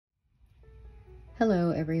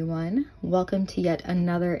Hello everyone, welcome to yet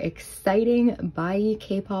another exciting BUYEE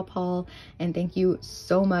K-pop haul, and thank you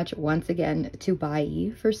so much once again to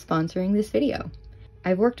BUYEE for sponsoring this video.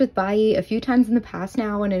 I've worked with BUYEE a few times in the past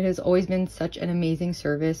now, and it has always been such an amazing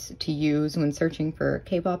service to use when searching for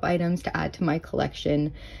K-pop items to add to my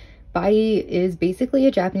collection. BUYEE is basically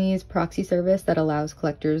a Japanese proxy service that allows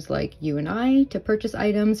collectors like you and I to purchase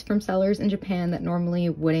items from sellers in Japan that normally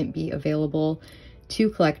wouldn't be available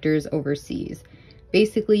to collectors overseas.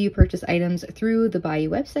 Basically, you purchase items through the BUYEE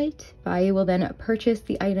website. BUYEE will then purchase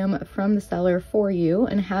the item from the seller for you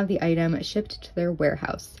and have the item shipped to their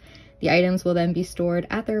warehouse. The items will then be stored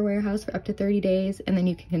at their warehouse for up to 30 days, and then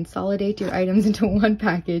you can consolidate your items into one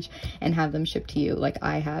package and have them shipped to you like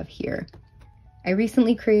I have here. I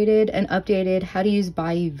recently created an updated how to use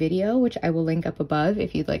BUYEE video, which I will link up above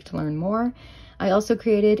if you'd like to learn more. I also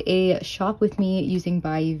created a shop with me using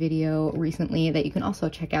BUYEE video recently that you can also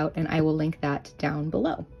check out, and I will link that down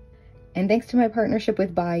below. And thanks to my partnership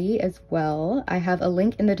with BUYEE as well, I have a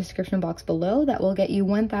link in the description box below that will get you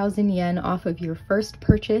 1,000 yen off of your first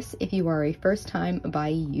purchase if you are a first-time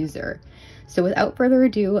BUYEE user. So without further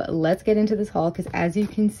ado, let's get into this haul, because as you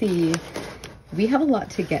can see, we have a lot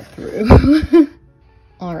to get through.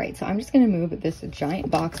 All right, so I'm just gonna move this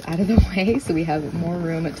giant box out of the way so we have more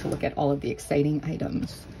room to look at all of the exciting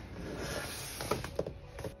items.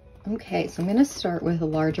 Okay, so I'm gonna start with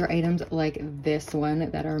larger items like this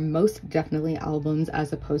one that are most definitely albums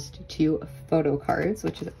as opposed to photo cards,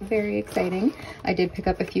 which is very exciting. I did pick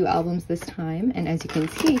up a few albums this time, and as you can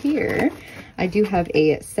see here, I do have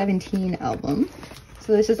a 17 album.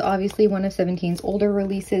 So this is obviously one of 17's older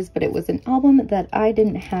releases, but it was an album that I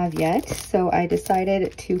didn't have yet. So I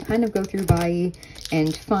decided to kind of go through BUYEE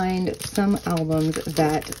and find some albums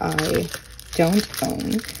that I don't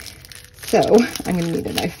own. So I'm gonna need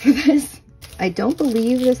a knife for this. I don't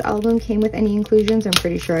believe this album came with any inclusions. I'm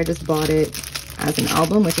pretty sure I just bought it as an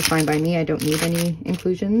album, which is fine by me. I don't need any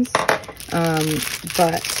inclusions.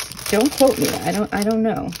 But don't quote me, I don't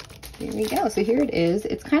know. Here we go. So here it is.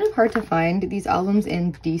 It's kind of hard to find these albums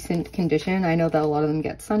in decent condition. I know that a lot of them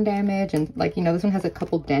get sun damage, and like, you know, this one has a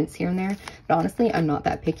couple dents here and there, but honestly, I'm not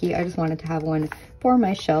that picky. I just wanted to have one for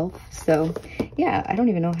my shelf. So yeah, I don't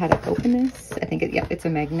even know how to open this. I think it's a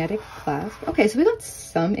magnetic clasp. Okay, so we got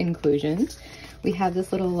some inclusions. We have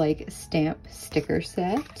this little like stamp sticker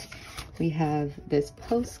set. We have this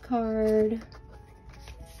postcard.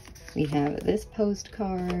 We have this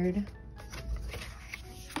postcard.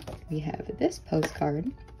 We have this postcard,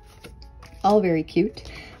 all very cute.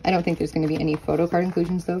 I don't think there's going to be any photo card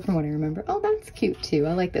inclusions though, from what I remember. Oh, that's cute too.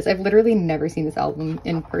 I like this. I've literally never seen this album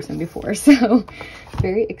in person before, so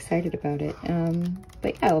very excited about it.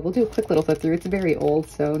 But yeah, we'll do a quick little flip through. It's very old,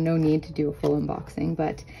 so no need to do a full unboxing,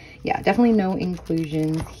 but yeah, definitely no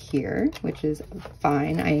inclusions here, which is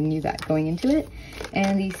fine. I knew that going into it.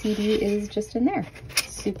 And the CD is just in there.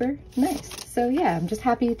 Super nice. So yeah, I'm just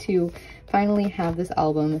happy to finally have this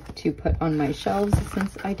album to put on my shelves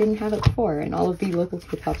since I didn't have it before, and all of the local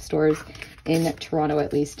K-pop stores in Toronto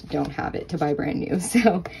at least don't have it to buy brand new.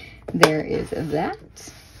 So there is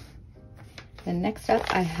that. Then next up,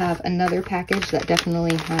 I have another package that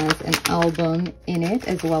definitely has an album in it,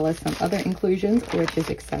 as well as some other inclusions, which is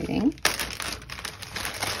exciting.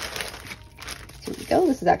 So here we go.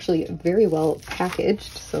 This is actually very well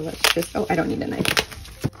packaged. So let's just, oh, I don't need a knife.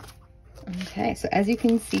 Okay, so as you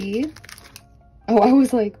can see, oh, I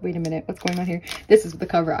was like, wait a minute, what's going on here? This is the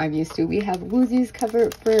cover I'm used to. We have woodz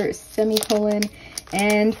cover for Semicolon,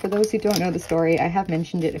 and for those who don't know the story, I have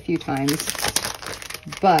mentioned it a few times,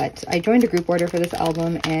 but I joined a group order for this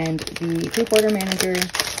album, and the group order manager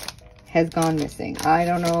has gone missing. I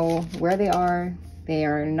don't know where they are. They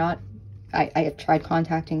are not, I have tried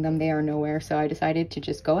contacting them. They are nowhere, so I decided to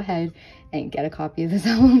just go ahead and get a copy of this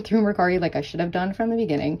album through Mercari like I should have done from the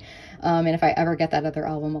beginning. And if I ever get that other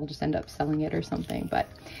album, I'll just end up selling it or something. But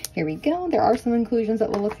here we go. There are some inclusions that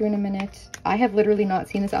we'll look through in a minute. I have literally not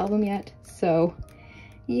seen this album yet, so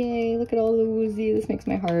yay, look at all the woodz. This makes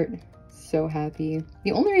my heart so happy.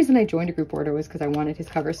 The only reason I joined a group order was because I wanted his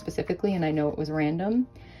cover specifically, and I know it was random.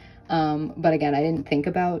 But again, I didn't think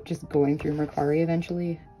about just going through Mercari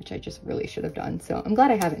eventually, which I just really should have done. So I'm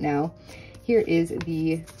glad I have it now. Here is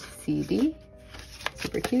the CD.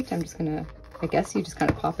 Super cute. I'm just gonna, I guess you just kind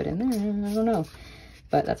of pop it in there. I don't know,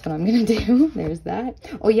 but that's what I'm gonna do. There's that.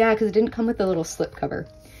 Oh yeah, because it didn't come with the little slip cover,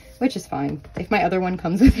 which is fine. If my other one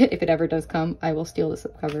comes with it, if it ever does come, I will steal the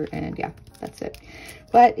slip cover, and yeah, that's it.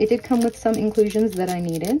 But it did come with some inclusions that I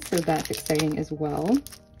needed, so that's exciting as well.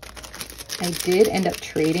 I did end up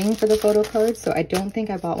trading for the photo cards, so I don't think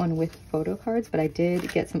I bought one with photo cards, but I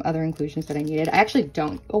did get some other inclusions that I needed. I actually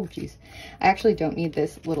don't, oh geez, I actually don't need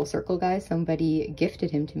this little circle guy. Somebody gifted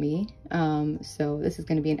him to me, so this is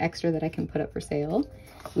going to be an extra that I can put up for sale.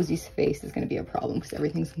 Woodzy's face is going to be a problem because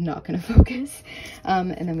everything's not going to focus.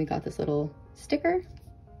 And then we got this little sticker,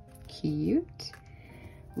 cute.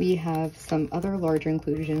 We have some other larger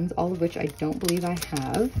inclusions, all of which I don't believe I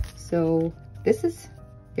have. So this is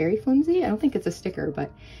very flimsy. I don't think it's a sticker, but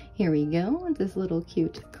here we go. This little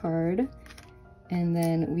cute card. And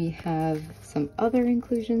then we have some other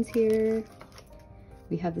inclusions here.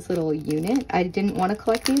 We have this little unit. I didn't want to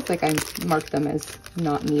collect these, like I marked them as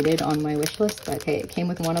not needed on my wish list, but hey, it came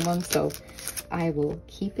with one of them, so I will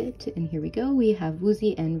keep it. And here we go. We have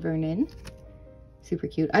Woodzy and Vernon. Super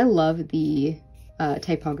cute. I love the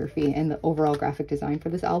typography and the overall graphic design for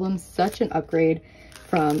this album. Such an upgrade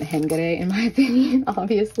from Hengare in my opinion,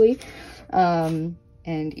 obviously. And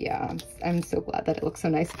yeah, I'm so glad that it looks so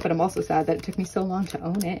nice, but I'm also sad that it took me so long to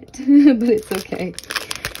own it, but it's okay.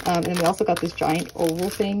 And we also got this giant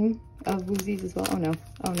oval thing of Woodzy's as well.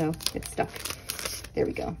 Oh no, it's stuck. There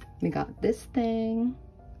we go. We got this thing,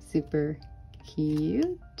 super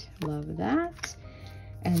cute, love that.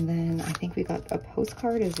 And then I think we got a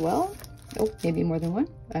postcard as well. Oh, maybe more than one.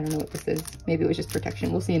 I don't know what this is. Maybe it was just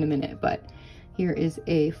protection. We'll see in a minute, but here is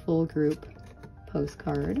a full group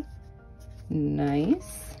postcard.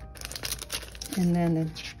 Nice. And then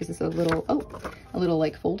there's this a little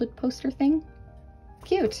like folded poster thing.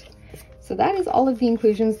 Cute. So that is all of the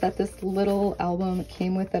inclusions that this little album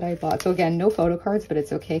came with that I bought. So again, no photo cards, but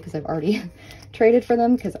it's okay because I've already traded for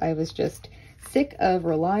them because I was just sick of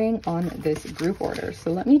relying on this group order.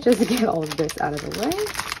 So let me just get all of this out of the way.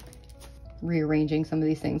 Rearranging some of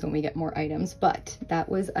these things when we get more items, but that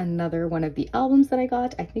was another one of the albums that I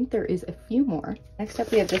got. I think there is a few more. Next up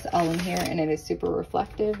we have this album here, and it is super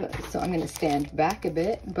reflective, so I'm going to stand back a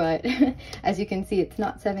bit, but as you can see, it's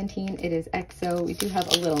not 17, it is EXO. We do have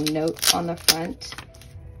a little note on the front,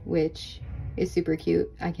 which is super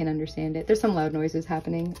cute. I can understand it. There's some loud noises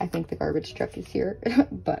happening. I think the garbage truck is here,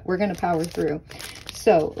 but we're going to power through.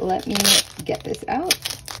 So let me get this out.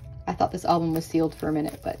 I thought this album was sealed for a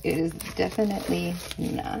minute, but it is definitely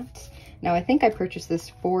not. Now, I think I purchased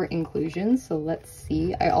this for inclusions, so let's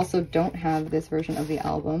see. I also don't have this version of the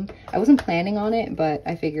album. I wasn't planning on it, but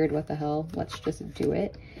I figured, what the hell, let's just do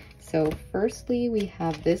it. So firstly, we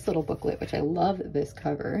have this little booklet, which I love this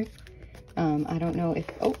cover. I don't know if,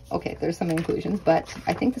 oh, okay, there's some inclusions, but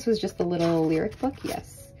I think this was just a little lyric book,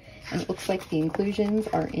 yes. And it looks like the inclusions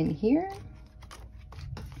are in here.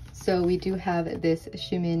 So we do have this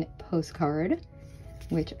Xiumin postcard,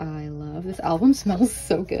 which I love. This album smells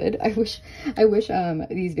so good. I wish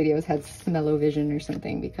these videos had smell-o-vision or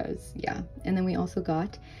something, because yeah. And then we also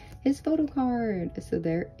got his photo card. So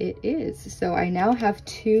there it is. So I now have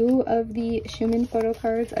 2 of the Xiumin photo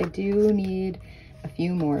cards. I do need a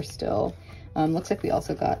few more still. Looks like we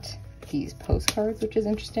also got these postcards, which is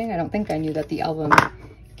interesting. I don't think I knew that the album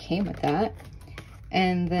came with that.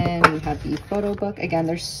 And then we have the photo book. Again,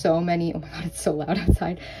 there's so many, oh my god, it's so loud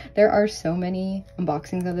outside. There are so many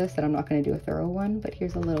unboxings of this that I'm not going to do a thorough one, but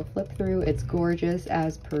here's a little flip through. It's gorgeous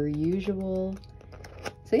as per usual.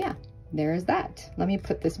 So yeah, there's that. Let me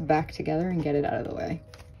put this back together and get it out of the way.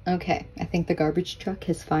 Okay, I think the garbage truck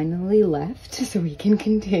has finally left, so we can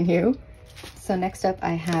continue. So next up,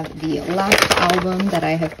 I have the last album that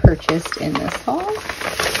I have purchased in this haul.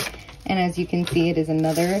 And as you can see, it is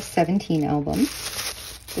another 17 album.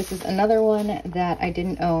 This is another one that I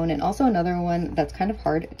didn't own, and also another one that's kind of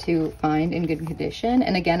hard to find in good condition.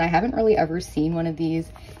 And again, I haven't really ever seen one of these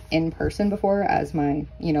in person before, as my,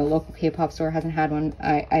 you know, local K-pop store hasn't had one.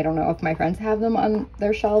 I don't know if my friends have them on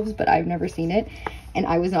their shelves, but I've never seen it. And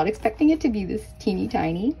I was not expecting it to be this teeny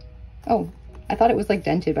tiny. Oh, I thought it was like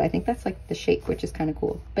dented, but I think that's like the shape, which is kind of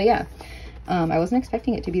cool. But yeah, I wasn't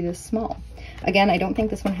expecting it to be this small. Again, I don't think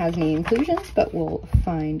this one has any inclusions, but we'll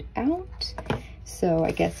find out. So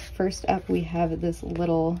I guess first up we have this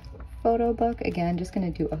little photo book. Again, just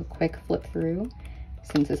gonna do a quick flip through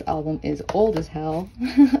since this album is old as hell.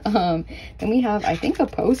 Then we have, I think, a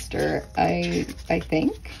poster. I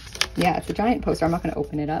think, yeah, it's a giant poster. I'm not gonna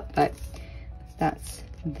open it up, but that's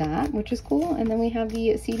that, which is cool. And then we have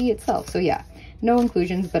the CD itself. So yeah, no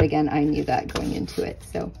inclusions, but again, I knew that going into it.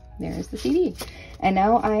 So there's the CD. And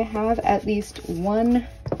now I have at least one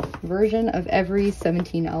version of every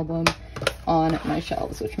 17 album on my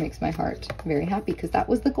shelves, which makes my heart very happy because that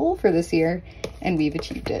was the goal for this year and we've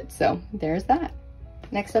achieved it. So there's that.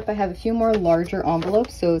 Next up, I have a few more larger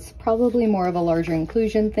envelopes. So it's probably more of a larger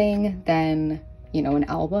inclusion thing than you know, an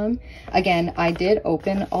album. Again, I did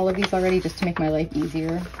open all of these already just to make my life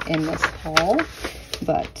easier in this haul,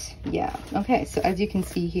 but yeah. Okay, so as you can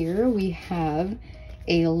see here, we have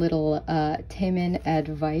a little Timon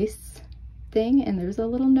advice thing, and there's a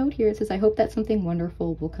little note here. It says, I hope that something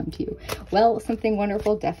wonderful will come to you. Well, something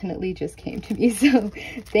wonderful definitely just came to me, so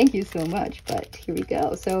thank you so much. But here we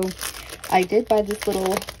go. So I did buy this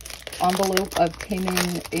little envelope of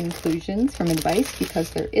Timon inclusions from Advice because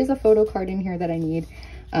there is a photo card in here that I need.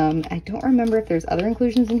 I don't remember if there's other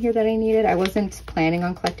inclusions in here that I needed. I wasn't planning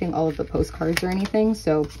on collecting all of the postcards or anything,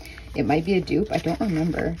 so it might be a dupe. I don't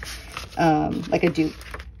remember. Like a dupe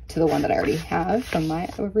to the one that I already have from my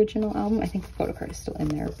original album. I think the photo card is still in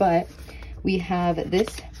there, but we have this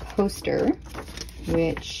poster,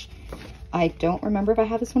 which I don't remember if I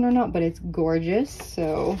have this one or not, but it's gorgeous,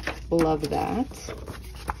 so love that.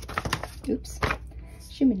 Oops,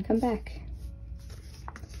 Schumann, come back.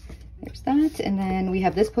 There's that, and then we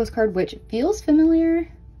have this postcard, which feels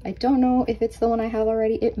familiar. I don't know if it's the one I have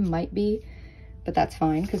already. It might be, but that's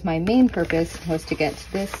fine, because my main purpose was to get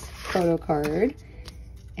this photo card,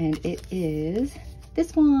 and it is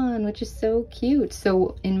this one, which is so cute.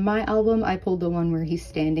 So in my album, I pulled the one where he's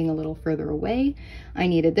standing a little further away. I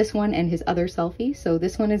needed this one and his other selfie. So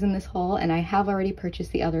this one is in this haul, and I have already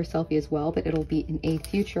purchased the other selfie as well, but it'll be in a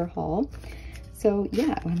future haul. So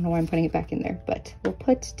yeah, I don't know why I'm putting it back in there, but we'll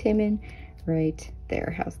put Timon right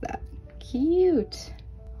there. How's that? Cute.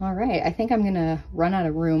 All right, I think I'm gonna run out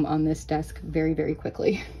of room on this desk very, very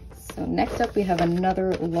quickly. So next up, we have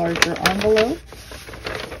another larger envelope.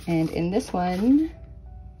 And in this one,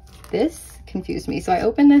 this confused me. So I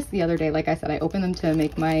opened this the other day. Like I said, I opened them to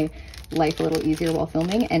make my life a little easier while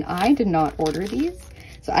filming, and I did not order these.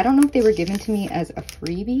 So I don't know if they were given to me as a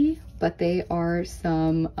freebie, but they are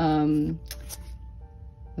some,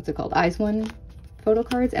 what's it called? Eyes One photo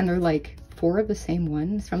cards, and they're like 4 of the same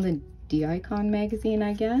ones from the D-Icon magazine,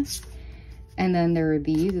 I guess. And then there are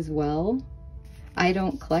these as well. I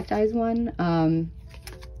don't collect Eyes One,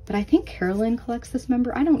 but I think Carolyn collects this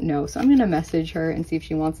member. I don't know, so I'm gonna message her and see if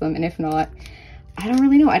she wants them, and if not, I don't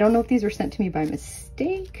really know. I don't know if these were sent to me by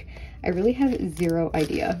mistake. I really have zero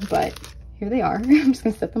idea, but here they are. I'm just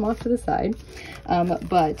gonna set them off to the side.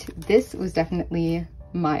 But this was definitely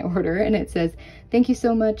my order, and it says, thank you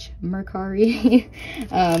so much, Mercari.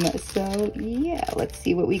 So yeah, let's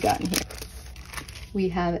see what we got in here. We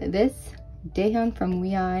have this Daehyun from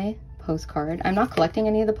WIYEE postcard. I'm not collecting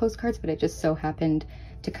any of the postcards, but it just so happened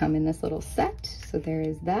to come in this little set. So there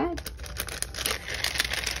is that.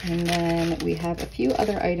 And then we have a few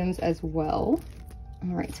other items as well.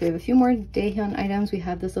 All right, so we have a few more Daehyun items. We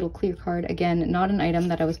have this little clear card. Again, not an item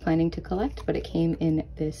that I was planning to collect, but it came in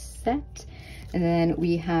this set. And then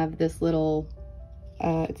we have this little,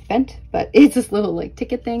 it's bent, but it's this little like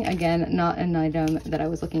ticket thing. Again, not an item that I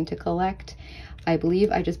was looking to collect. I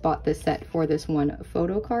believe I just bought this set for this one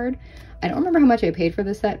photo card. I don't remember how much I paid for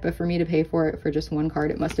this set, but for me to pay for it for just one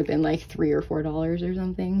card, it must have been like $3 or $4 or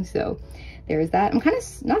something. So there's that. I'm kind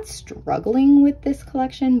of not struggling with this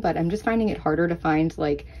collection, but I'm just finding it harder to find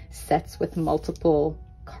like sets with multiple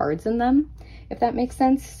cards in them, if that makes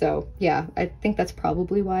sense. So yeah, I think that's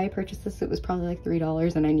probably why I purchased this. It was probably like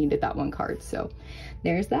 $3 and I needed that one card. So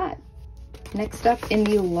there's that. Next up in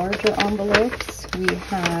the larger envelopes, we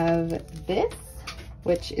have this,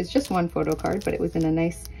 which is just one photo card, but it was in a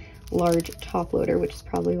nice large top loader, which is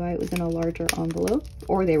probably why it was in a larger envelope,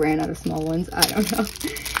 or they ran out of small ones. I don't know.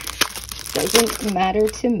 Doesn't matter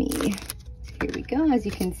to me. Here we go. As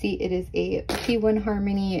you can see, it is a P1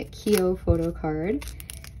 Harmony kihno photo card.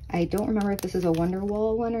 I don't remember if this is a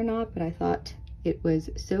Wonderwall one or not, but I thought it was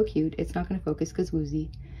so cute. It's not going to focus because woozy,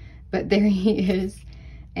 but there he is.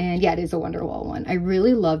 And yeah, it is a Wonderwall one. I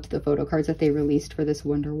really loved the photo cards that they released for this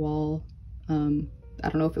Wonderwall. I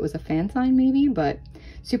don't know if it was a fan sign maybe, but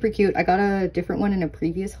super cute. I got a different one in a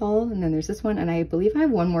previous haul, and then there's this one, and I believe I have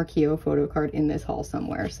one more kihno photo card in this haul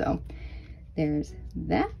somewhere. So there's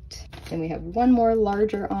that. Then we have one more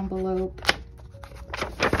larger envelope.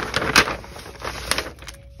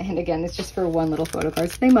 And again, it's just for one little photo card.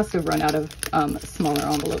 So they must have run out of smaller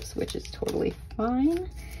envelopes, which is totally fine.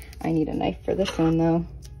 I need a knife for this one though.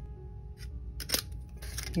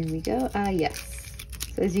 Here we go. Yes.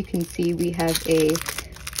 So as you can see, we have a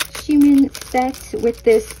Schumann set with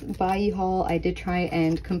this BUYEE haul. I did try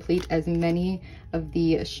and complete as many of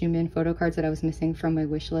the Schumann photo cards that I was missing from my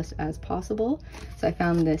wish list as possible. So I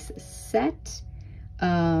found this set.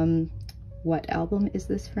 What album is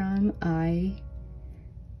this from? I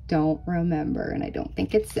don't remember, and I don't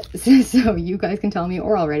think it says. So you guys can tell me,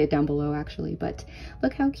 or I'll write it down below actually. But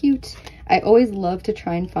look how cute. I always love to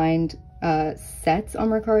try and find sets on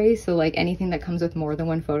Mercari, so like anything that comes with more than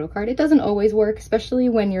one photo card. It doesn't always work, especially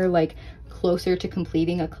when you're like closer to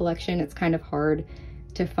completing a collection. It's kind of hard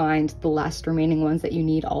to find the last remaining ones that you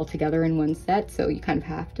need all together in one set, so you kind of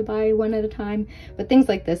have to buy one at a time. But things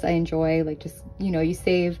like this I enjoy, like just, you know, you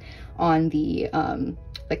save on the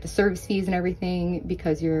like the service fees and everything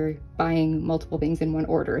because you're buying multiple things in one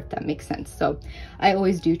order, if that makes sense. So I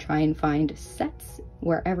always do try and find sets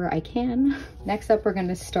wherever I can. Next up, we're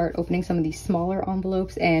gonna start opening some of these smaller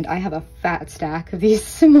envelopes, and I have a fat stack of these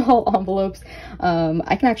small envelopes.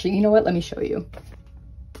 I can actually, you know what, let me show you.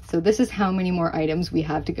 So this is how many more items we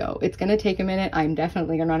have to go. It's gonna take a minute. I'm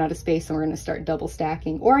definitely gonna run out of space, and we're gonna start double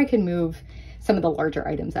stacking, or I can move some of the larger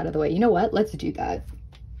items out of the way. You know what, let's do that.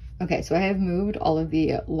 Okay, so I have moved all of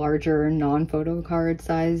the larger non-photo card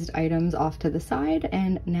sized items off to the side,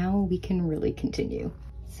 and now we can really continue.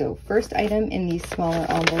 So first item in the smaller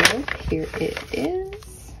envelope, here it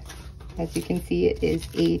is. As you can see, it is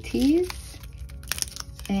ateez.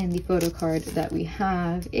 And the photo card that we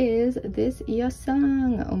have is this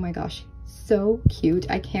Yasang. Oh my gosh, so cute.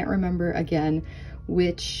 I can't remember again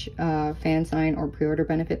which fan sign or pre-order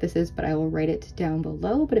benefit this is, but I will write it down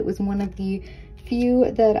below. But it was one of the few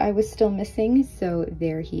that I was still missing, so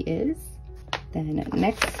there he is. Then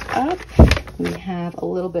next up, we have a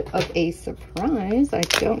little bit of a surprise. I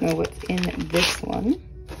don't know what's in this one.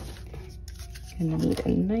 Gonna need a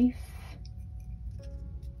knife.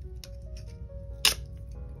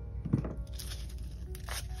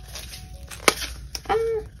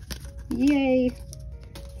 Yay!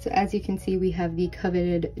 So as you can see, we have the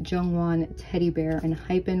coveted Jungwon teddy bear and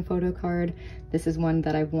hyphen photo card. This is one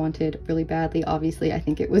that I've wanted really badly. Obviously, I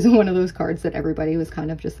think it was one of those cards that everybody was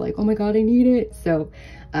kind of just like, oh my god, I need it. So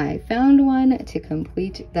I found one to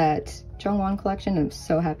complete that Jungwon collection. I'm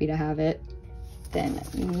so happy to have it. Then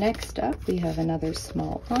next up, we have another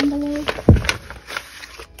small envelope.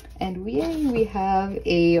 And we have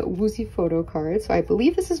a woodz photo card. So I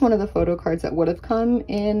believe this is one of the photo cards that would have come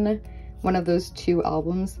in one of those two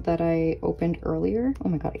albums that I opened earlier. Oh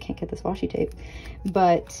my god, I can't get this washi tape.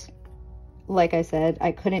 But like I said,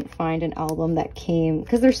 I couldn't find an album that came,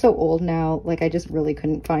 because they're so old now, like I just really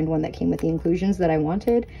couldn't find one that came with the inclusions that I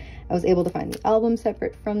wanted. I was able to find the album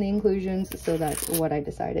separate from the inclusions, so that's what I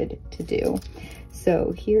decided to do.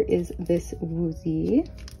 So here is this woodz.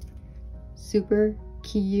 Super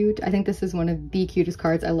cute. I think this is one of the cutest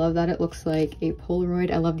cards. I love that it looks like a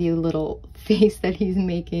Polaroid. I love the little face that he's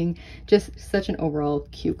making. Just such an overall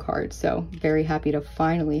cute card. So very happy to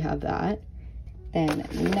finally have that. Then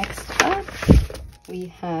next up, we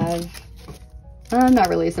have, I'm not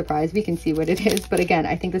really surprised. We can see what it is. But again,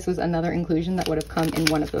 I think this was another inclusion that would have come in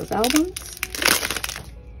one of those albums.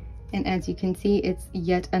 And as you can see, it's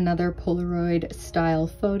yet another Polaroid style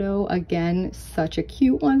photo. Again, such a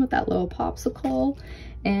cute one with that little popsicle.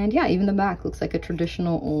 And yeah, even the back looks like a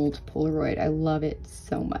traditional old Polaroid. I love it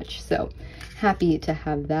so much. So happy to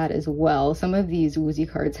have that as well. Some of these woodz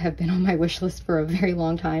cards have been on my wish list for a very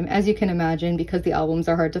long time. As you can imagine, because the albums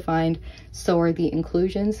are hard to find, so are the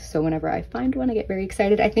inclusions. So whenever I find one, I get very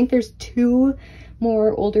excited. I think there's two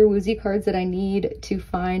more older woodz cards that I need to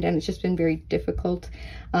find, and it's just been very difficult.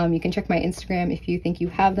 You can check my Instagram if you think you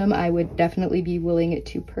have them. I would definitely be willing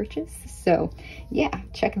to purchase. So yeah,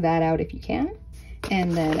 check that out if you can.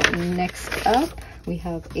 And then next up, we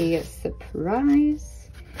have a surprise.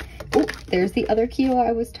 Oh, there's the other kihno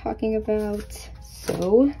I was talking about.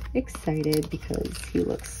 So excited because he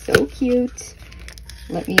looks so cute.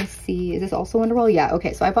 Let me see, is this also Wonderwall? Yeah,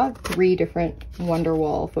 okay, so I bought 3 different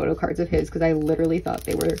Wonderwall photo cards of his because I literally thought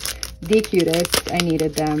they were the cutest. I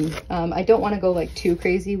needed them. I don't want to go like too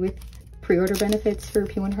crazy with pre-order benefits for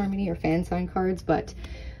P1 Harmony or fan sign cards, but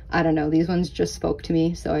I don't know, these ones just spoke to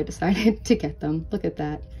me, so I decided to get them. Look at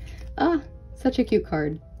that. Ah, such a cute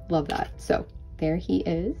card. Love that. So there he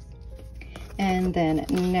is. And then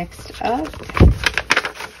next up,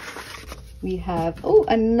 we have, oh,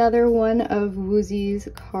 another one of woodz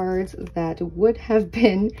cards that would have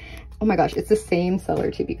been, oh my gosh, it's the same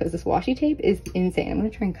seller too, because this washi tape is insane. I'm gonna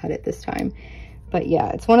try and cut it this time. But yeah,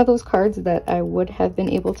 it's one of those cards that I would have been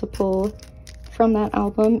able to pull from that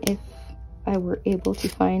album if I were able to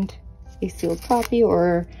find a sealed copy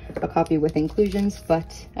or a copy with inclusions,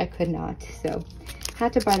 but I could not. So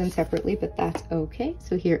had to buy them separately, but that's okay.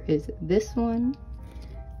 So here is this one.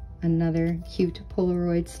 Another cute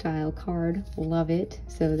Polaroid style card. Love it.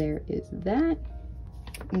 So there is that.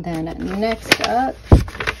 And then next up,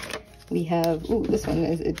 we have, ooh, this one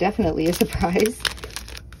is definitely a surprise.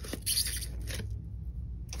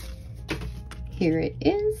 Here it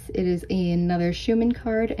is. It is another Schumann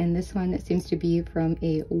card, and this one seems to be from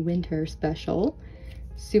a winter special.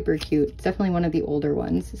 Super cute. It's definitely one of the older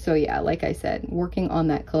ones. So yeah, like I said, working on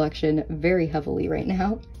that collection very heavily right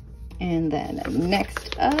now. And then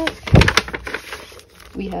next up,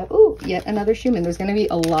 we have, oh, yet another Schumann. There's going to be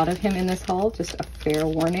a lot of him in this haul, just a fair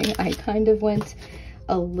warning. I kind of went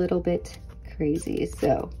a little bit crazy.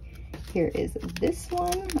 So here is this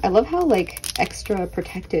one. I love how like extra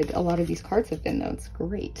protected a lot of these cards have been though. It's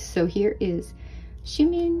great. So here is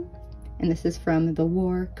Schumann, and this is from the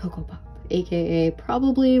War Cocoa Pop, aka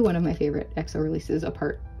probably one of my favorite EXO releases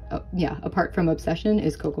apart from Obsession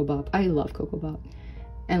is Cocoa Pop. I love Cocoa Pop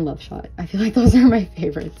and Love Shot. I feel like those are my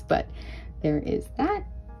favorites, but there is that.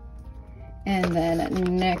 And then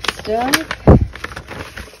next up,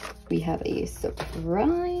 we have a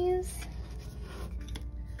surprise.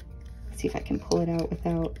 Let's see if I can pull it out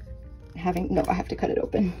without having, no, I have to cut it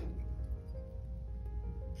open.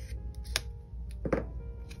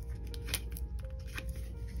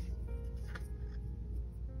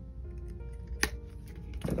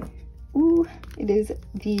 Ooh, it is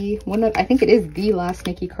the one of, I think it is the last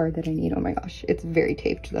Nicki card that I need. Oh my gosh, it's very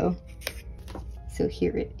taped though. So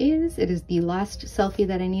here it is. It is the last selfie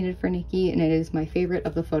that I needed for Nicki, and it is my favorite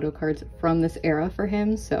of the photo cards from this era for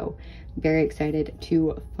him. So very excited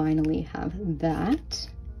to finally have that.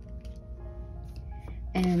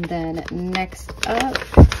 And then next up,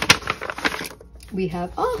 we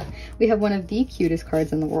have one of the cutest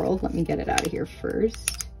cards in the world. Let me get it out of here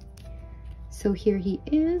first. So here he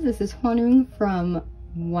is. This is Hwanwoong from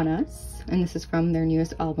ONEUS, and this is from their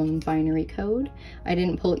newest album, Binary Code. I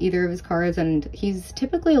didn't pull either of his cards, and he's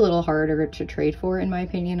typically a little harder to trade for, in my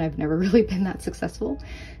opinion. I've never really been that successful.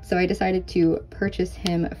 So I decided to purchase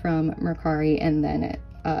him from Mercari and then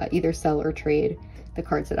either sell or trade the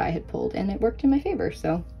cards that I had pulled, and it worked in my favor.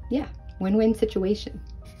 So yeah, win-win situation.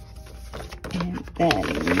 And then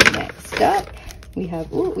next up, we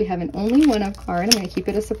have an only one of card. I'm going to keep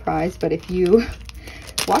it a surprise, but if you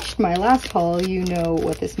watched my last haul, you know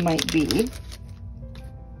what this might be.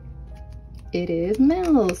 It is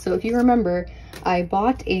Mill. So if you remember, I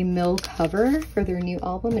bought a Mill cover for their new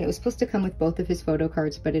album, and it was supposed to come with both of his photo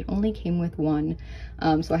cards, but it only came with one.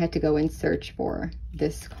 So I had to go and search for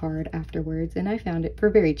this card afterwards, and I found it for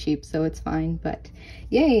very cheap, so it's fine. But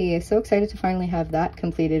yay, so excited to finally have that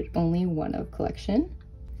completed only one of collection.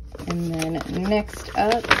 And then next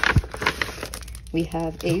up, we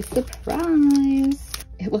have a surprise.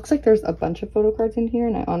 It looks like there's a bunch of photo cards in here,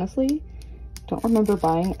 and I honestly don't remember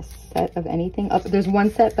buying a set of anything. Oh, there's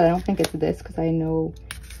one set, but I don't think it's this because I know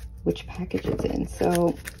which package it's in.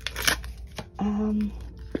 So,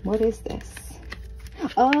 what is this?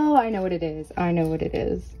 Oh, I know what it is. I know what it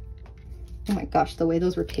is. Oh my gosh, the way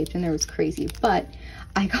those were taped in there was crazy. But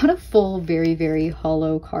I got a full, very, very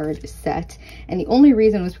hollow card set. And the only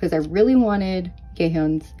reason was because I really wanted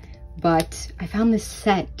Gaehyun's, but I found this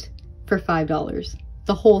set for $5.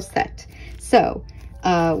 The whole set. So,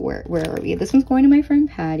 where are we? This one's going to my friend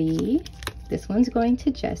Patty. This one's going to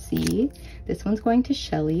Jessie. This one's going to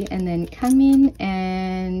Shelly. And then Kanmin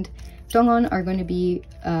and Dongwon are going to be,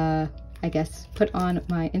 I guess, put on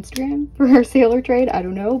my Instagram for our sailor trade. I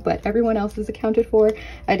don't know, but everyone else is accounted for.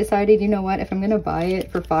 I decided, you know what, if I'm gonna buy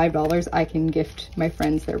it for $5, I can gift my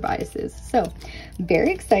friends their biases. So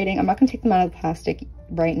very exciting. I'm not gonna take them out of the plastic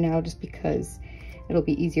right now just because it'll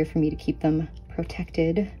be easier for me to keep them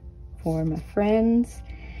protected for my friends.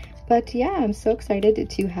 But yeah, I'm so excited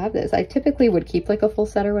to have this. I typically would keep like a full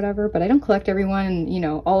set or whatever, but I don't collect everyone. You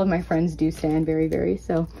know, all of my friends do stand very, very.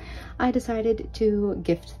 So I decided to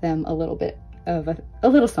gift them a little bit of a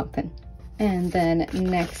little something. And then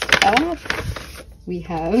next up, we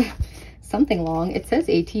have something long. It says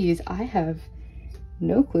ateez. I have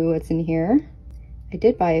no clue what's in here. I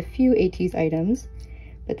did buy a few ateez items,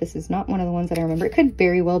 but this is not one of the ones that I remember. It could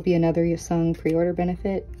very well be another Yosung pre-order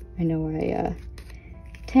benefit. I know I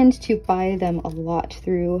tend to buy them a lot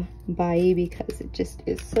through BUYEE because it just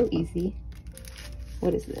is so easy.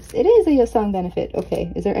 What is this? It is a Yosung benefit.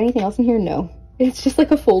 Okay, is there anything else in here? No. It's just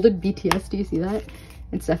like a folded BTS. Do you see that?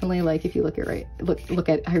 It's definitely like, if you look at right, look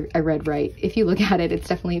at, I read right. If you look at it, it's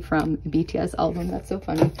definitely from a BTS album. That's so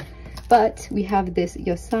funny. But we have this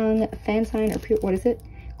Yosung fan sign, or what is it?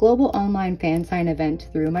 Global online fan sign event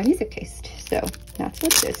through My Music Taste. So that's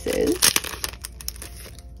what this is.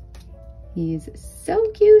 He's so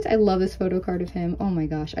cute. I love this photo card of him. Oh my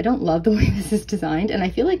gosh. I don't love the way this is designed. And I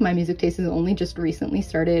feel like My Music Taste has only just recently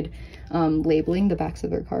started labeling the backs of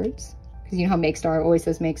their cards. Because you know how Makestar always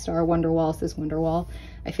says Makestar, Wonderwall says Wonderwall.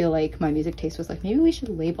 I feel like My Music Taste was like, maybe we should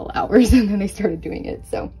label ours. And then they started doing it.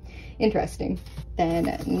 So interesting.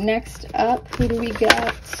 Then next up, who do we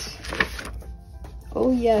got?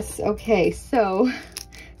 Oh yes. Okay. So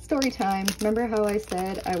let's story time. Remember how I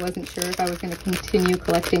said I wasn't sure if I was going to continue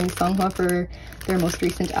collecting Songhwa for their most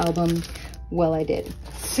recent album? Well, I did.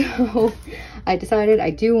 So I decided I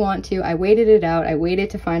do want to. I waited it out. I waited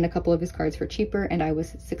to find a couple of his cards for cheaper, and I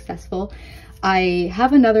was successful. I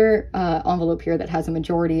have another envelope here that has a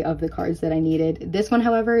majority of the cards that I needed. This one,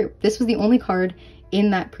 however, this was the only card in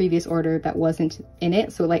that previous order that wasn't in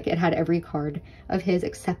it. So like it had every card of his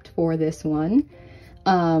except for this one.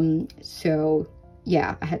 So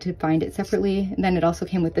yeah, I had to find it separately. And then it also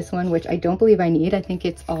came with this one, which I don't believe I need. I think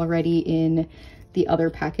it's already in the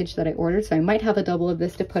other package that I ordered. So I might have a double of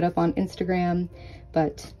this to put up on Instagram,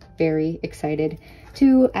 but very excited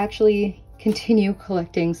to actually continue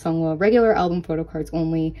collecting Songhwa regular album photo cards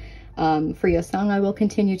only. For Yeosang, I will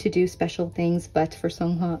continue to do special things, but for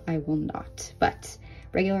Songhwa, I will not. But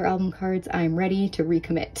regular album cards, I'm ready to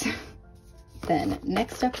recommit. Then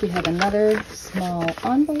next up, we have another small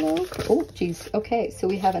envelope. Oh, geez. Okay, so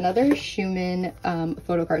we have another Schumann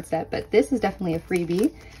photo card set, but this is definitely a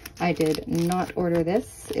freebie. I did not order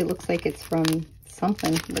this. It looks like it's from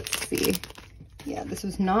something. Let's see. Yeah, this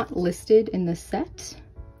was not listed in the set.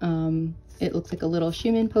 It looks like a little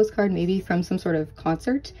Schumann postcard, maybe from some sort of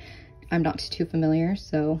concert. I'm not too familiar,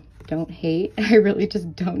 so don't hate. I really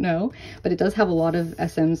just don't know. But it does have a lot of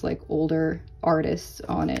SM's like older artists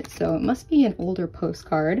on it, so it must be an older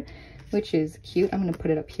postcard, which is cute. I'm gonna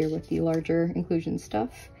put it up here with the larger inclusion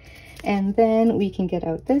stuff. And then we can get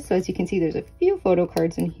out this. So as you can see, there's a few photo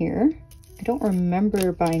cards in here. I don't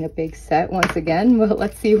remember buying a big set once again, but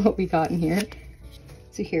let's see what we got in here.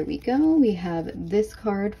 So here we go. We have this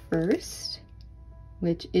card first,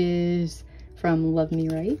 which is from Love Me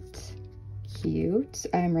Right. Cute.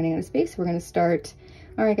 I'm running out of space. We're going to start,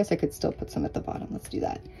 or I guess I could still put some at the bottom. Let's do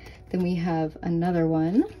that. Then we have another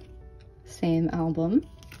one, same album.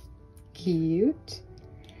 Cute.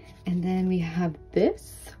 And then we have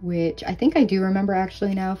this, which I think I do remember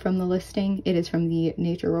actually now from the listing. It is from the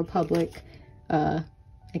Nature Republic, I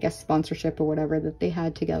guess sponsorship or whatever that they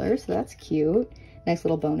had together. So that's cute. Nice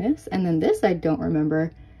little bonus. And then this I don't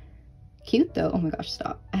remember. Cute though. Oh my gosh,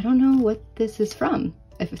 stop. I don't know what this is from.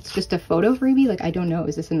 If it's just a photo freebie, like I don't know.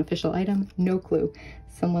 Is this an official item? No clue.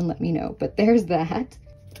 Someone let me know. But there's that.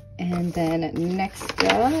 And then next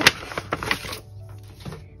up,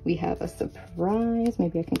 we have a surprise.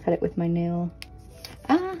 Maybe I can cut it with my nail.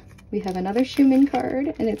 We have another Schumann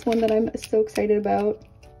card, and it's one that I'm so excited about.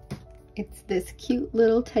 It's this cute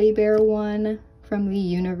little teddy bear one from the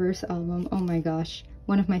Universe album. Oh my gosh,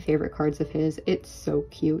 one of my favorite cards of his. It's so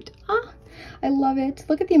cute. I love it.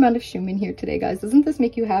 Look at the amount of Schumann here today, guys. Doesn't this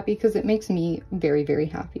make you happy? Because it makes me very, very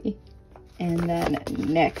happy. And then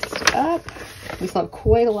next up, we still have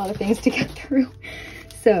quite a lot of things to get through.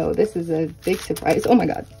 So this is a big surprise. Oh my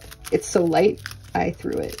god, it's so light, I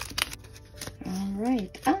threw it. All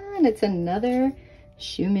right, and it's another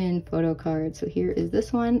Schumann photo card. So here is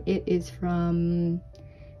this one. It is from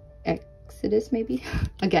Exodus, maybe?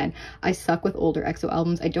 Again, I suck with older EXO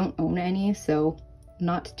albums. I don't own any, so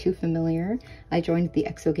not too familiar. I joined the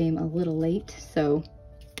EXO game a little late, so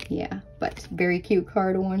yeah, but very cute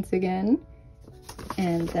card once again.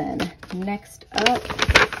 And then next up,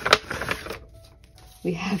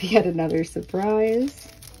 we have yet another surprise.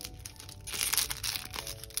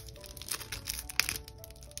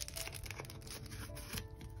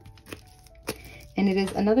 And it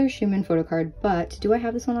is another Schumann photo card, but do I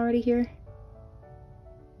have this one already here?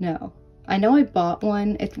 No. I know I bought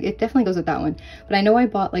one. It definitely goes with that one. But I know I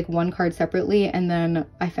bought like one card separately, and then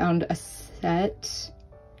I found a set.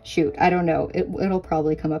 Shoot, I don't know. It'll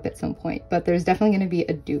probably come up at some point, but there's definitely going to be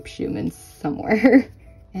a dupe Schumann somewhere.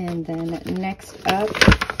 And then next up,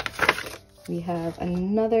 we have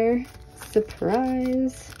another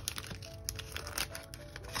surprise.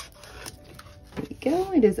 There we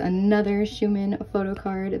go. It is another Schumann photo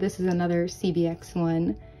card. This is another CBX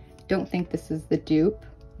one. Don't think this is the dupe.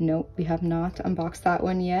 Nope, we have not unboxed that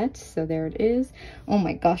one yet. So there it is. Oh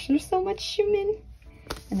my gosh, there's so much Schumann.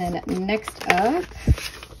 And then next up,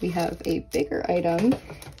 we have a bigger item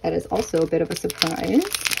that is also a bit of a surprise.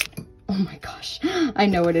 Oh my gosh, I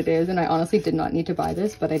know what it is, and I honestly did not need to buy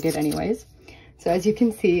this, but I did anyways. So as you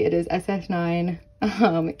can see, it is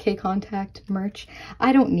SF9 K-Contact merch.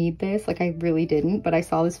 I don't need this, like I really didn't, but I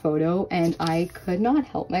saw this photo and I could not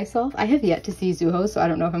help myself. I have yet to see Zuho, so I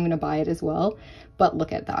don't know if I'm gonna buy it as well, but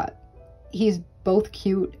look at that. He's both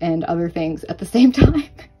cute and other things at the same time,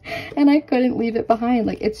 and I couldn't leave it behind.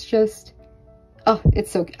 Like, it's just, oh,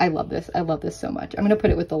 it's so, I love this. I love this so much. I'm gonna put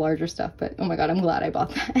it with the larger stuff, but oh my god, I'm glad I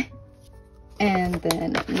bought that. And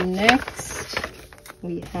then next,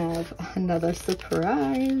 we have another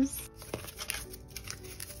surprise.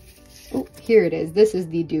 Oh, here it is. This is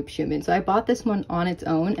the dupe Schumann. So I bought this one on its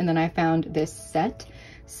own, and then I found this set.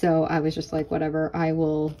 So I was just like, whatever, I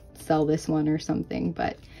will sell this one or something,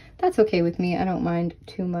 but that's okay with me. I don't mind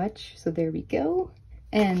too much. So there we go.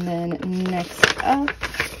 And then next up,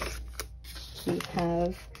 we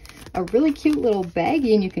have a really cute little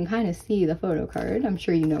baggie, and you can kind of see the photo card. I'm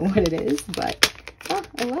sure you know what it is, but oh,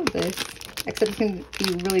 I love this. Except it's going to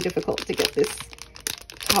be really difficult to get this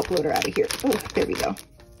top loader out of here. Oh, there we go.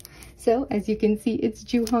 So as you can see, it's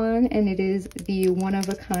Juhan, and it is the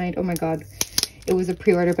one-of-a-kind. Oh my god, it was a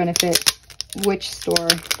pre-order benefit. Which store?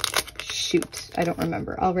 Shoot, I don't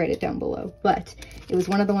remember. I'll write it down below. But it was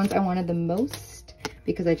one of the ones I wanted the most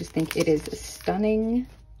because I just think it is stunning.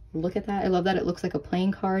 Look at that. I love that it looks like a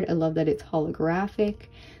playing card. I love that it's holographic.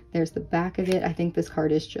 There's the back of it. I think this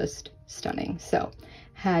card is just stunning. So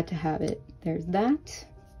had to have it. There's that.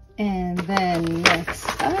 And then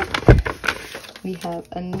next up, we have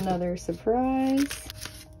another surprise.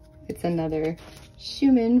 It's another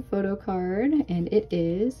Schumann photo card, and it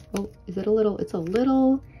is, oh, is it a little,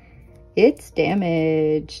 it's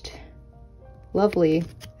damaged. Lovely.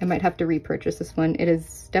 I might have to repurchase this one. It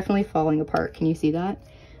is definitely falling apart. Can you see that?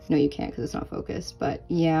 No, you can't because it's not focused, but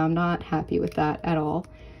yeah, I'm not happy with that at all.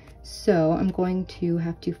 So I'm going to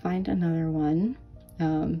have to find another one.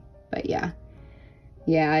 But yeah,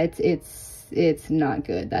 it's not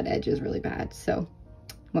good. That edge is really bad. So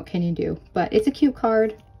what can you do? But it's a cute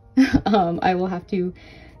card. I will have to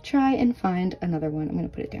try and find another one. I'm going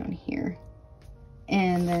to put it down here.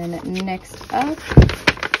 And then next up,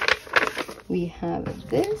 we have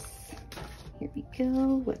this. Here we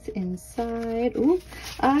go. What's inside? Ooh,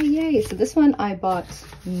 yay. So this one I bought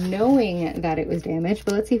knowing that it was damaged,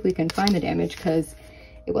 but let's see if we can find the damage because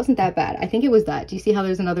it wasn't that bad. I think it was that. Do you see how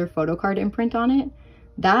there's another photo card imprint on it?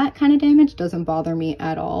 That kind of damage doesn't bother me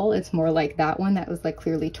at all. It's more like that one that was like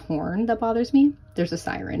clearly torn that bothers me. There's a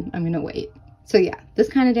siren. I'm gonna wait. So yeah, this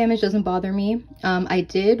kind of damage doesn't bother me. I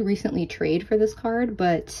did recently trade for this card,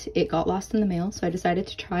 but it got lost in the mail, so I decided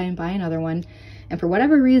to try and buy another one. And for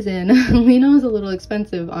whatever reason, Lino is a little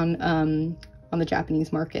expensive on the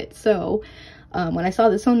Japanese market. So when I saw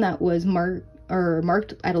this one that was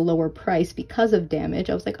marked at a lower price because of damage,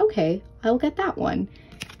 I was like, okay, I'll get that one.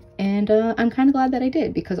 And I'm kind of glad that I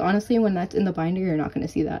did, because honestly, when that's in the binder, you're not going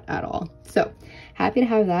to see that at all. So happy to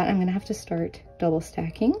have that. I'm going to have to start double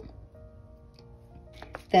stacking.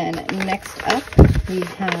 Then next up, we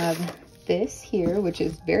have this here, which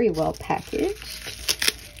is very well packaged.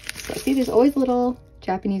 So see, there's always little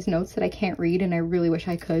Japanese notes that I can't read, and I really wish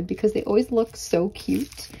I could because they always look so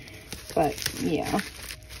cute. But yeah,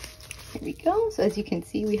 here we go. So as you can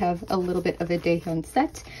see, we have a little bit of a Daehyun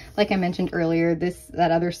set. Like I mentioned earlier,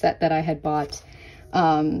 that other set that I had bought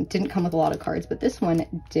didn't come with a lot of cards, but this one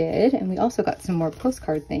did. And we also got some more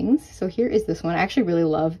postcard things. So here is this one. I actually really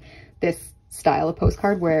love this style of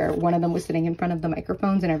postcard where one of them was sitting in front of the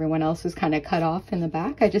microphones and everyone else was kind of cut off in the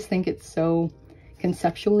back. I just think it's so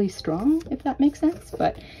conceptually strong, if that makes sense,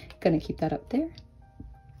 but gonna keep that up there.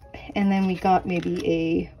 And then we got maybe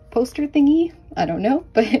a poster thingy, I don't know,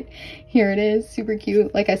 but here it is, super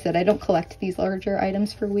cute. Like I said, I don't collect these larger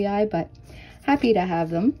items for BUYEE, but happy to have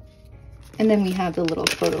them. And then we have the little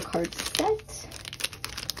photo card set.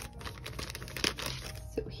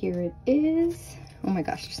 So here it is. Oh my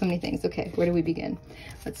gosh, there's so many things. Okay, where do we begin?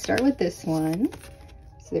 Let's start with this one.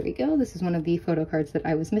 So there we go. This is one of the photo cards that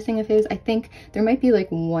I was missing of his. I think there might be like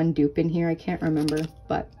one dupe in here. I can't remember,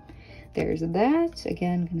 but there's that.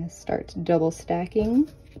 Again, I'm gonna start double stacking.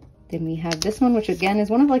 Then we have this one, which again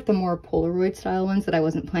is one of like the more Polaroid style ones that I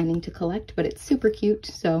wasn't planning to collect, but it's super cute,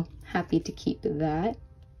 so happy to keep that.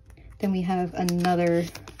 Then we have another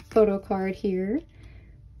photo card here.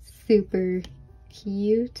 Super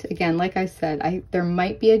cute. Again, like I said, there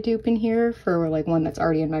might be a dupe in here for like one that's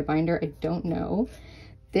already in my binder. I don't know.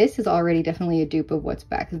 This is already definitely a dupe of what's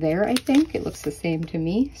back there, I think. It looks the same to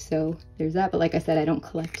me, so there's that. But like I said, I don't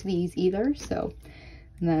collect these either, so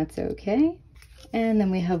that's okay. And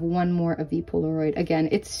then we have one more of the Polaroid. Again,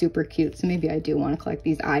 it's super cute, so maybe I do want to collect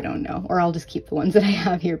these. I don't know. Or I'll just keep the ones that I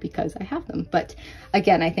have here because I have them. But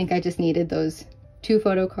again, I think I just needed those two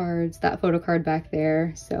photo cards, that photo card back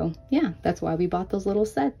there. So yeah, that's why we bought those little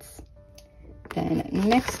sets. Then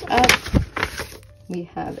next up, we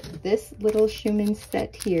have this little Schumann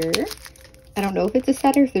set here. I don't know if it's a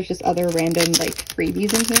set or if there's just other random like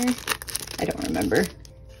freebies in here. I don't remember.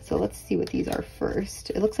 So let's see what these are first.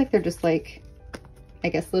 It looks like they're just like, I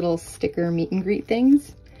guess, little sticker meet and greet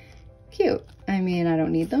things. Cute. I mean, I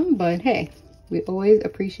don't need them, but hey, we always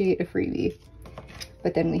appreciate a freebie.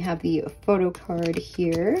 But then we have the photo card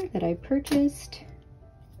here that I purchased.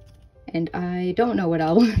 and I don't know what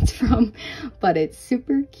album it's from, but it's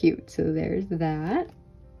super cute. So there's that.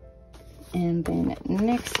 And then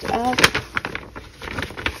next up,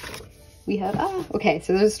 we have, okay,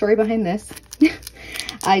 so there's a story behind this.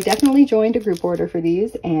 I definitely joined a group order for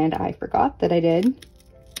these and I forgot that I did.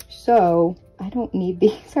 So I don't need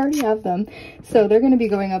these, I already have them. So they're gonna be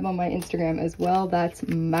going up on my Instagram as well. That's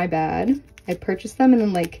my bad. I purchased them and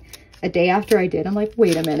then like a day after I did, I'm like,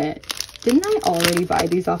 wait a minute, didn't I already buy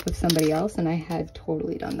these off of somebody else? And I had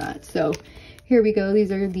totally done that. So here we go.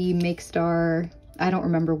 These are the makestar. I don't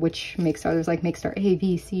remember which makestar. There's like makestar A,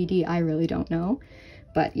 B, C, D. I really don't know.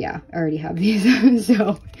 But yeah, I already have these.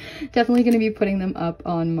 So definitely going to be putting them up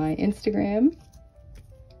on my Instagram.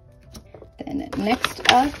 Then next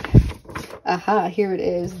up, aha, here it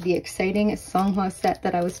is. The exciting Songhwa set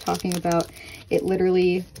that I was talking about. It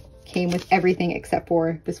literally came with everything except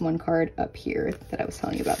for this one card up here that I was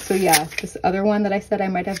telling you about. So yeah, this other one that I said I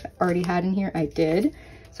might have already had in here, I did.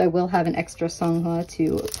 So I will have an extra Songhwa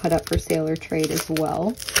to put up for sale or trade as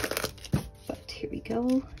well. But here we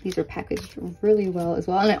go. These are packaged really well as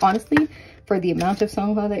well. And honestly, for the amount of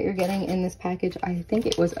Songhwa that you're getting in this package, I think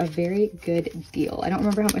it was a very good deal. I don't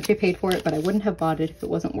remember how much I paid for it, but I wouldn't have bought it if it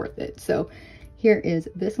wasn't worth it. So here is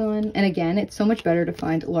this one. And again, it's so much better to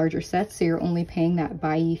find larger sets, so you're only paying that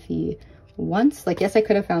BUYEE fee once. Like, yes, I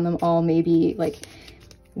could have found them all maybe like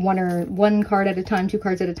one card at a time, 2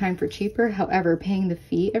 cards at a time for cheaper. However, paying the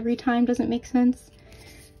fee every time doesn't make sense.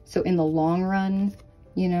 So in the long run,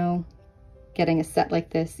 you know, getting a set like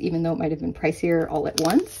this, even though it might have been pricier all at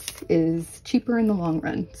once, is cheaper in the long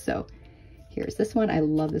run. So here's this one. I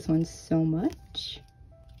love this one so much.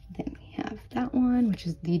 Then we have that one, which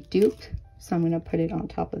is the dupe. So I'm going to put it on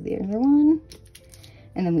top of the other one.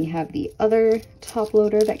 And then we have the other top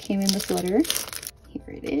loader that came in this letter. Here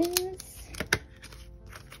it is.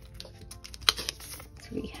 So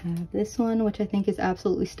we have this one, which I think is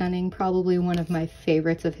absolutely stunning. Probably one of my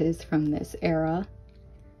favorites of his from this era.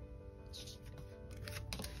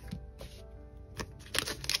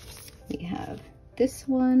 We have this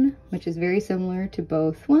one, which is very similar to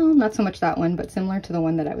both. Well, not so much that one, but similar to the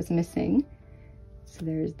one that I was missing. So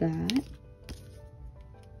there's that.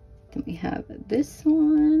 Then we have this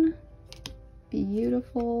one,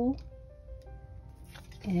 beautiful,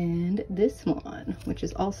 and this one, which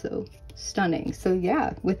is also stunning. So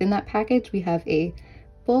yeah, within that package, we have a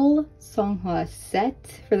full Songhwa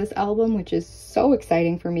set for this album, which is so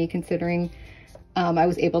exciting for me considering I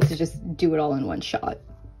was able to just do it all in one shot.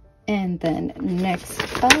 And then next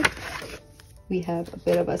up, we have a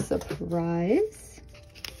bit of a surprise.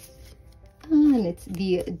 And it's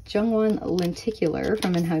the Jungwon Lenticular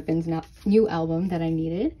from ENHYPEN's new album that I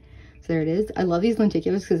needed. So there it is. I love these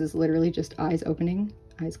lenticulars because it's literally just eyes opening,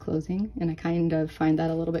 eyes closing. And I kind of find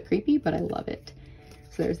that a little bit creepy, but I love it.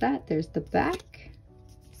 So there's that. There's the back.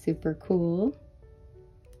 Super cool.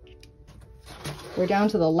 We're down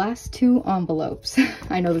to the last 2 envelopes.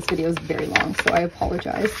 I know this video is very long, so I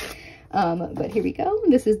apologize. But here we go.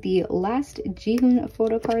 This is the last Jihoon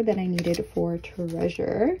photo card that I needed for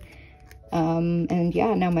Treasure. And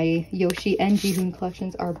yeah, now my Yoshi and Jihoon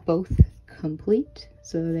collections are both complete.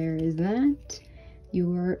 So there is that.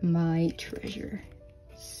 You're my treasure.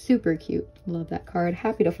 Super cute. Love that card.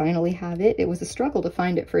 Happy to finally have it. It was a struggle to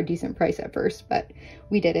find it for a decent price at first, but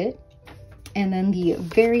we did it. And then the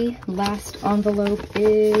very last envelope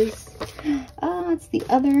is, it's the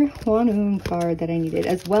other Hwanwoong card that I needed,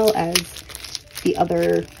 as well as the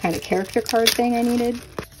other kind of character card thing I needed.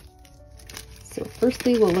 So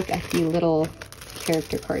firstly, we'll look at the little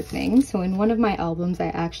character card thing. So in one of my albums, I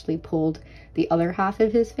actually pulled the other half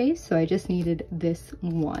of his face. So I just needed this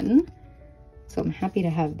one. So I'm happy to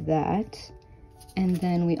have that. And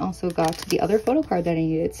then we also got the other photo card that I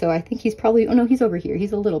needed. So I think he's probably, oh no, he's over here.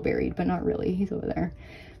 He's a little buried, but not really. He's over there.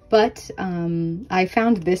 But I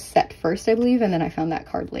found this set first, I believe, and then I found that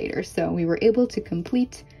card later. So we were able to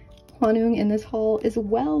complete Hwanwoong in this haul as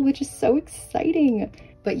well, which is so exciting.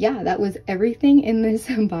 But yeah, that was everything in this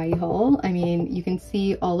BUYEE haul. I mean, you can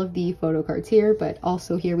see all of the photo cards here, but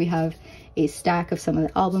also here we have a stack of some of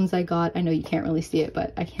the albums I got. I know you can't really see it,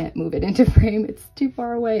 but I can't move it into frame. It's too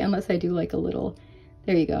far away unless I do like a little,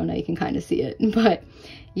 there you go. Now you can kind of see it. But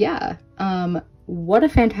yeah, what a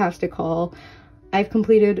fantastic haul. I've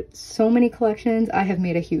completed so many collections. I have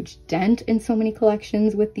made a huge dent in so many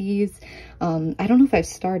collections with these. I don't know if I've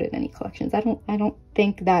started any collections. I don't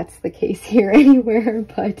think that's the case here anywhere,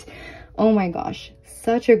 but oh my gosh,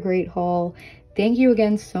 such a great haul. Thank you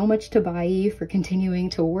again so much to BUYEE for continuing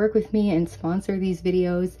to work with me and sponsor these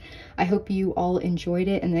videos. I hope you all enjoyed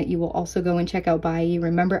it and that you will also go and check out BUYEE.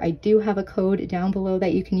 Remember, I do have a code down below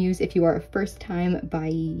that you can use if you are a first-time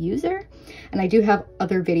BUYEE user. And I do have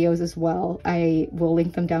other videos as well. I will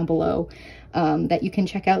link them down below that you can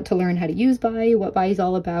check out to learn how to use BUYEE, what BUYEE is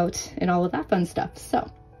all about, and all of that fun stuff. So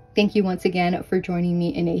thank you once again for joining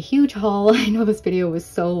me in a huge haul. I know this video was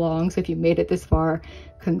so long, so if you made it this far,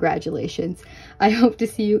 congratulations. I hope to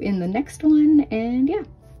see you in the next one, and yeah,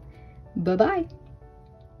 bye-bye.